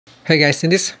Hey guys, in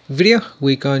this video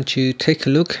we're going to take a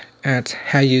look at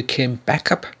how you can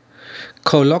backup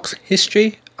call logs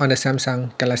history on the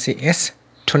Samsung Galaxy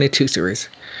S22 series.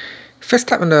 First,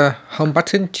 tap on the home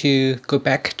button to go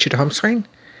back to the home screen,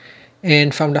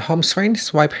 and from the home screen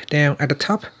swipe down at the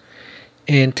top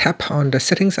and tap on the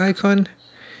settings icon.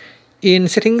 In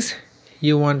settings,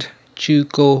 you want to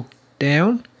go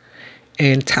down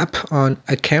and tap on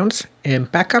accounts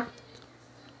and backup.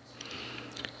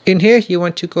 In here, you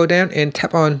want to go down and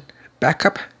tap on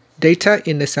backup data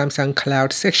in the Samsung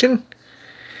Cloud section,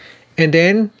 and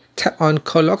then tap on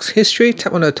call logs history.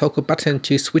 Tap on the toggle button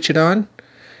to switch it on,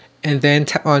 and then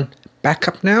tap on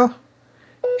backup now,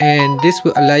 and this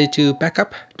will allow you to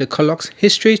backup the call logs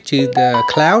history to the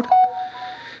cloud.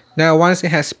 Now once it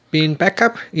has been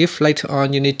backup, if later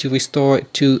on you need to restore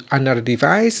it to another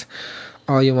device,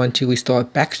 or you want to restore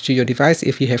it back to your device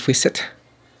if you have reset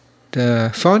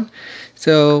the phone,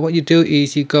 so what you do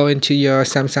is you go into your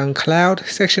Samsung Cloud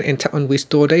section and tap on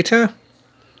restore data,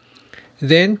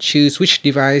 then choose which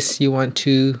device you want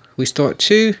to restore it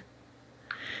to,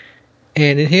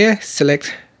 and in here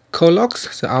select call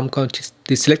logs. So I'm going to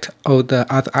deselect all the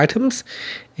other items,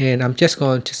 and I'm just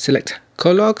going to select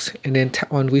call logs and then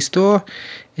tap on restore,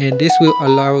 and this will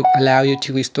allow you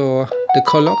to restore the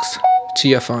call logs to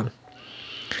your phone.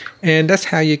 And that's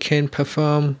how you can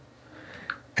perform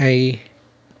a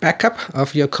backup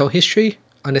of your call history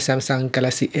on the Samsung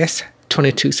Galaxy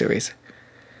S22 series.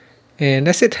 And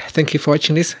that's it. Thank you for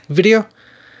watching this video.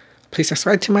 Please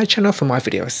subscribe to my channel for more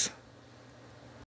videos.